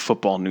news and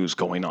football news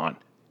going on.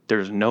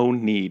 There's no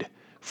need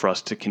for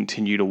us to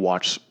continue to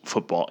watch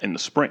football in the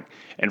spring.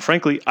 And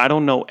frankly, I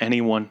don't know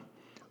anyone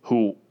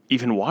who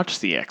even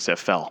watched the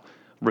XFL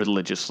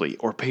religiously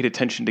or paid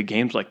attention to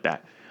games like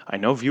that. I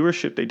know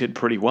viewership, they did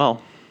pretty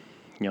well.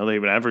 They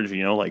would average,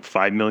 like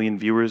 5 million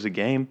viewers a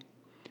game,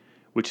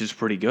 which is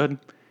pretty good.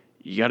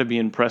 You got to be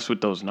impressed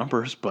with those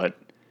numbers, but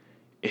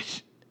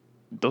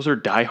those are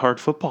diehard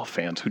football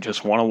fans who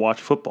just want to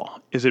watch football.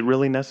 Is it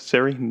really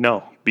necessary?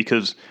 No,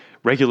 because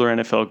regular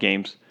NFL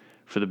games,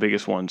 for the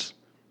biggest ones,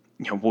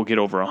 we'll get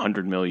over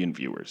 100 million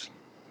viewers.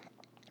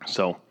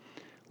 So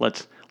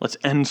let's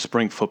end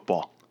spring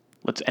football.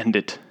 Let's end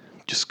it.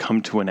 Just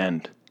come to an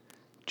end.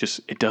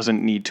 It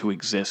doesn't need to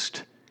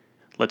exist.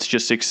 Let's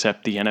just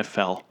accept the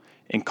NFL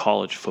and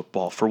college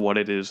football for what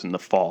it is in the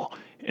fall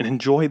and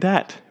enjoy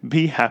that.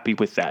 Be happy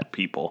with that,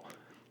 people.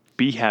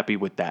 Be happy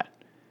with that.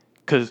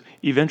 Because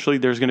eventually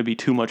there's going to be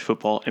too much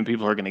football and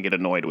people are going to get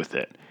annoyed with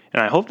it.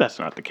 And I hope that's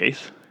not the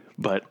case.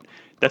 But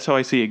that's how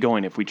I see it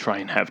going if we try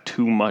and have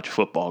too much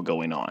football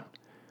going on.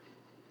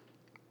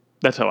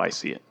 That's how I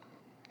see it.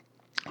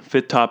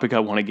 Fifth topic I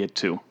want to get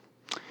to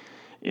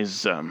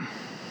is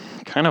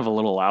kind of a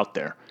little out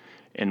there,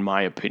 in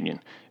my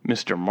opinion.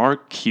 Mr.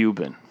 Mark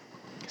Cuban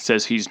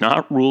says he's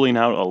not ruling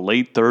out a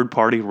late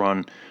third-party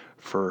run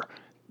for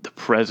the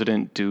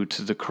president due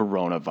to the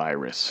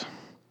coronavirus.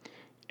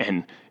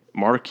 And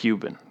Mark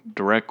Cuban,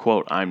 direct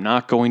quote, "I'm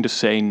not going to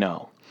say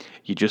no.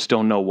 You just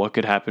don't know what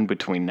could happen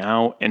between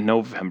now and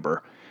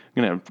November."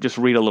 I'm going to just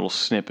read a little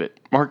snippet.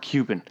 Mark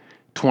Cuban,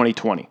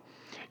 2020.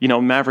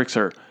 Mavericks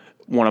are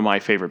one of my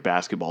favorite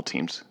basketball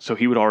teams, so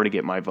he would already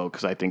get my vote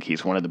because I think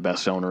he's one of the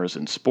best owners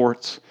in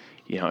sports.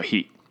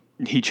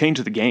 He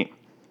changed the game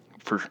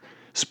for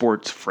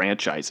sports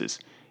franchises.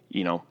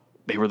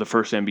 They were the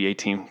first NBA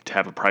team to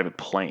have a private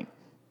plane.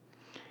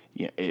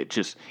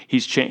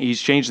 He's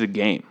changed the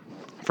game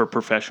for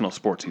professional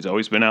sports. He's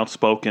always been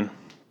outspoken,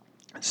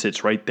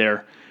 sits right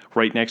there,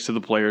 right next to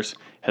the players,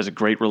 has a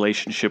great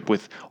relationship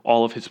with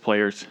all of his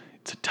players.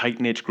 It's a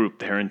tight-knit group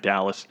there in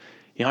Dallas.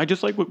 I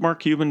just like what Mark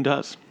Cuban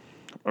does.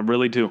 I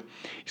really do.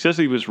 He says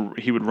he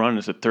would run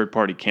as a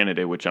third-party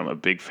candidate, which I'm a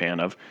big fan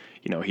of.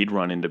 He'd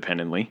run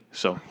independently,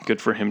 so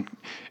good for him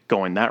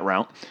going that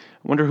route.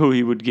 I wonder who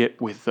he would get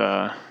with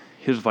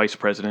his vice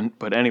president.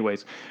 But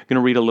anyways, I'm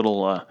going to read a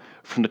little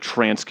from the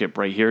transcript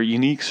right here.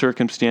 Unique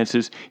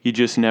circumstances, you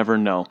just never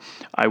know.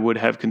 I would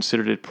have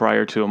considered it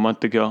prior to a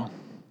month ago.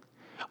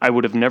 I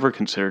would have never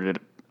considered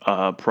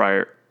it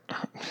prior.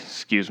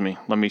 Excuse me.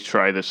 Let me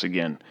try this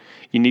again.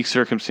 Unique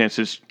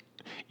circumstances,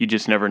 you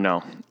just never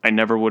know. I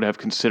never would have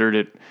considered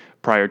it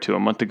prior to a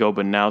month ago,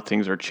 but now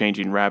things are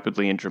changing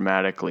rapidly and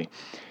dramatically.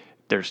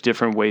 There's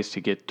different ways to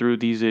get through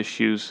these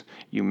issues.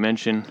 You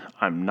mentioned,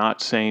 I'm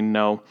not saying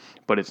no,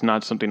 but it's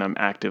not something I'm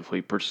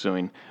actively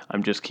pursuing.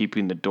 I'm just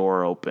keeping the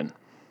door open.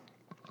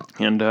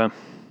 And, I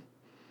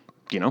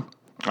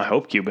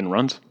hope Cuban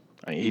runs.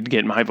 He'd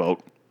get my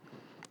vote.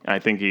 I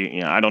think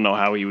I don't know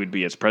how he would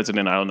be as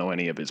president. I don't know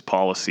any of his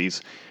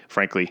policies.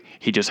 Frankly,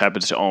 he just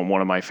happens to own one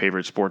of my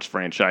favorite sports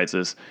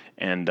franchises.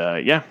 And,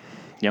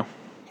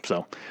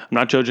 so I'm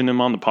not judging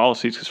him on the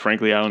policies because,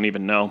 frankly, I don't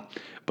even know.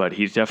 But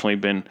he's definitely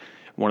been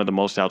one of the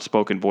most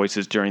outspoken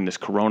voices during this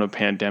corona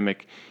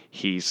pandemic.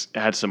 He's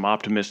had some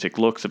optimistic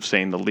looks of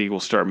saying the league will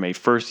start May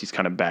 1st. He's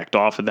kind of backed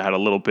off of that a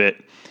little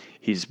bit.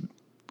 He's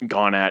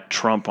gone at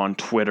Trump on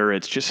Twitter.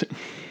 He's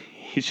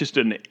just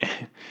an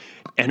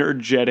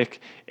energetic,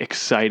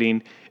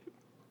 exciting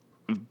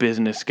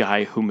business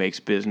guy who makes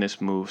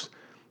business moves.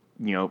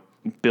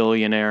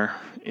 Billionaire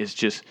is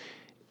just,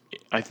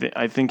 I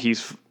think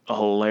he's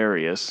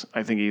hilarious.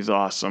 I think he's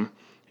awesome.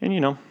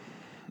 And,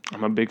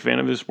 I'm a big fan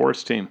of his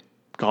sports team.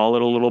 Call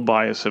it a little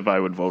bias if I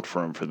would vote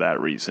for him for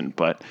that reason.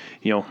 But,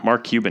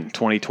 Mark Cuban,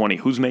 2020,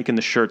 who's making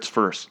the shirts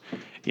first?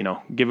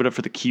 Give it up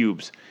for the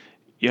Cubes.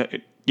 Yeah,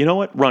 you know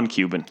what? Run,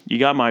 Cuban. You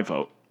got my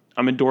vote.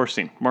 I'm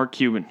endorsing Mark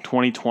Cuban,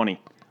 2020.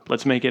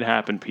 Let's make it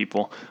happen,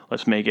 people.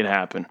 Let's make it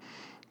happen.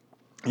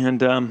 And,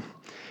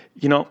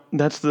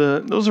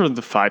 those are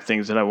the 5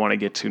 things that I want to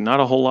get to. Not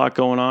a whole lot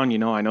going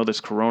on. I know this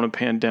corona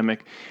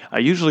pandemic. I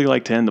usually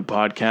like to end the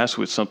podcast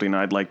with something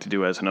I'd like to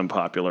do as an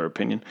unpopular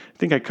opinion. I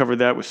think I covered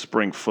that with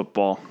spring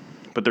football,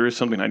 but there is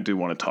something I do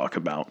want to talk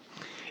about.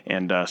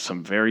 And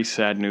some very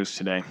sad news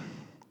today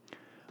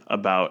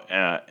about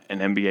an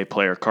NBA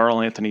player.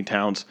 Karl Anthony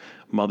Towns'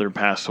 mother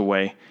passed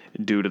away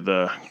due to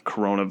the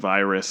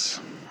coronavirus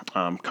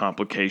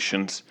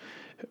complications.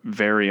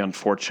 Very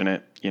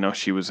unfortunate.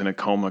 She was in a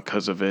coma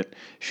because of it.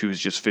 She was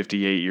just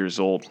 58 years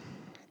old.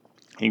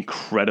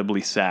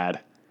 Incredibly sad.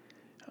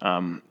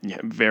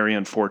 Very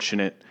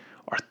unfortunate.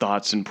 Our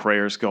thoughts and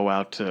prayers go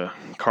out to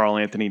Karl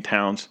Anthony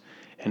Towns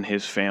and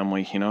his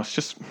family. It's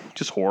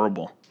just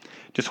horrible.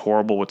 Just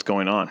horrible what's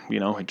going on.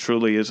 It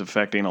truly is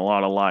affecting a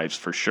lot of lives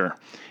for sure.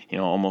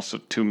 Almost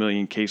 2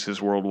 million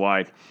cases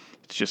worldwide.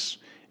 It's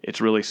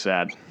really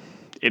sad.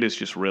 It is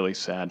just really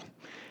sad.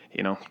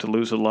 To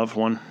lose a loved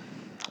one,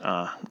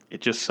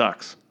 it just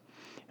sucks.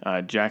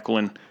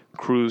 Jacqueline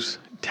Cruz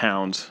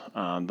Towns,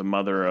 the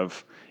mother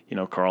of,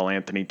 Karl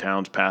Anthony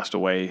Towns, passed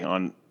away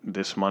on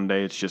this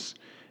Monday. It's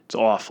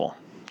awful.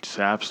 Just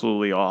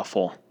absolutely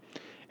awful.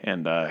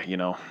 And,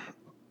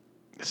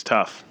 it's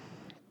tough.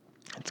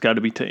 It's got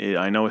to be,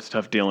 I know it's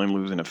tough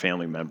losing a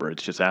family member.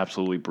 It's just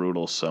absolutely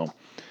brutal. So,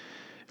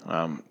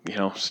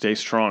 stay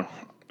strong.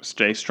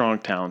 Stay strong,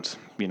 Towns.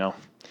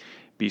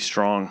 Be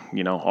strong.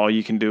 All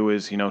you can do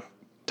is,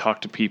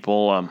 talk to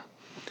people,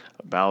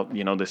 about,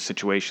 this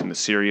situation, the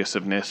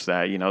seriousness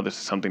that, this is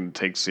something to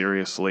take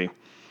seriously.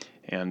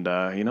 And,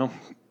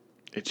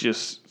 it's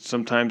just,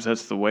 sometimes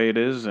that's the way it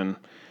is. And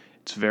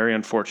it's very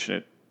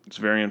unfortunate. It's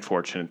very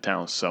unfortunate,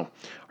 Towns. So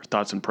our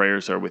thoughts and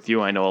prayers are with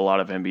you. I know a lot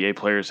of NBA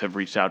players have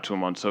reached out to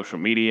him on social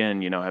media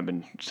and, have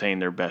been saying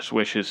their best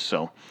wishes.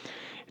 So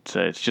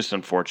it's just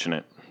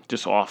unfortunate.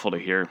 Just awful to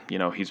hear.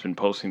 He's been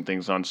posting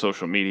things on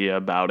social media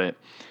about it.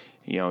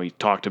 He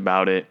talked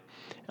about it.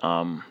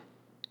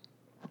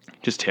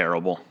 Just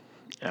terrible.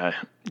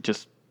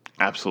 Just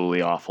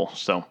absolutely awful.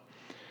 So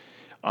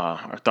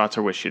our thoughts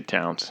are with you,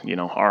 Towns.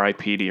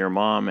 R.I.P. to your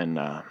mom, and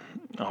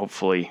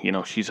hopefully,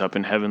 she's up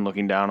in heaven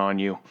looking down on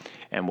you,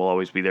 and we'll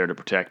always be there to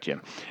protect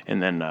you.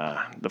 And then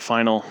the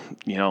final,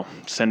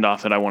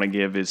 send-off that I want to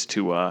give is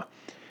to a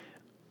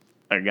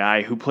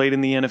guy who played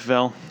in the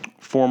NFL,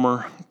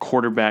 former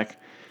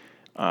quarterback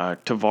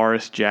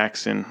Tavares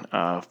Jackson,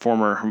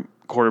 former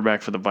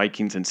quarterback for the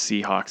Vikings and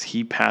Seahawks.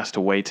 He passed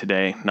away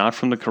today, not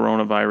from the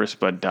coronavirus,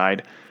 but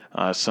died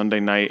Sunday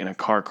night in a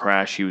car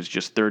crash. He was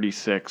just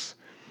 36.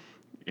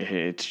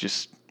 It's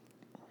just,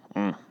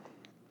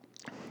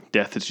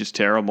 death is just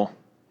terrible.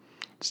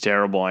 It's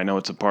terrible. I know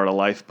it's a part of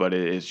life, but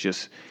it is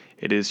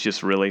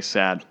just really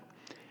sad.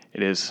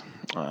 It is,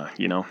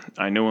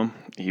 I knew him.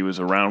 He was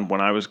around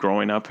when I was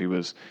growing up. He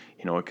was,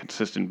 a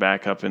consistent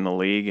backup in the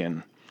league,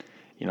 and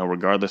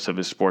regardless of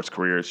his sports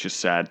career, it's just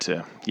sad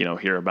to,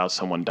 hear about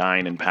someone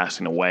dying and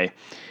passing away.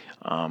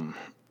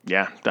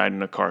 Died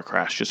in a car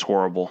crash. Just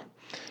horrible.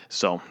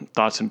 So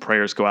thoughts and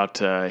prayers go out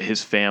to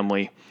his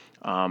family,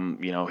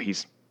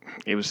 He's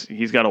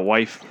got a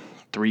wife,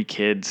 3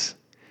 kids.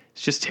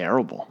 It's just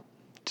terrible.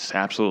 Just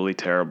absolutely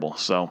terrible.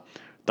 So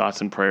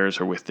thoughts and prayers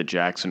are with the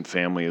Jackson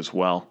family as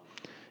well.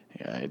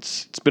 Yeah,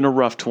 it's been a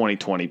rough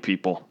 2020,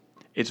 people.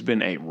 It's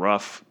been a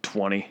rough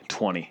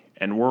 2020,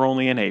 and we're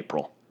only in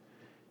April.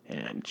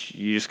 And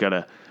you just got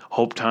to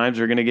hope times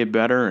are going to get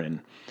better and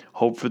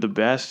hope for the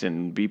best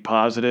and be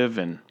positive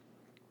and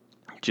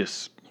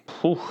just,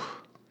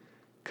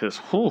 because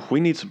we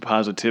need some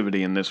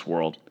positivity in this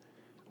world.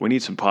 We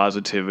need some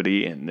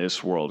positivity in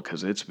this world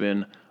because it's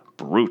been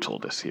brutal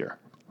this year.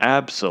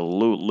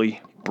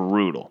 Absolutely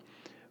brutal.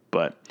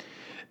 But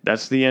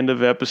that's the end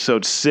of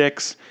episode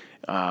 6.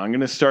 I'm going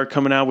to start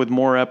coming out with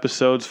more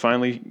episodes.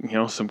 Finally,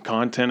 some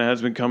content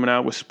has been coming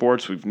out with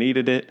sports. We've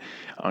needed it.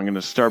 I'm going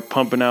to start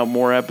pumping out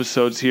more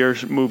episodes here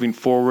moving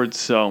forward.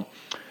 So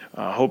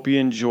hope you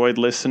enjoyed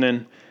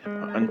listening.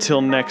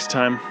 Until next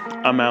time,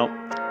 I'm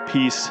out.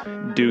 Peace,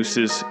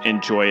 deuces,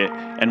 enjoy it.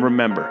 And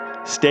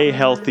remember, stay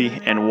healthy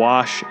and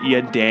wash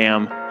your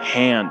damn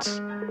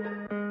hands.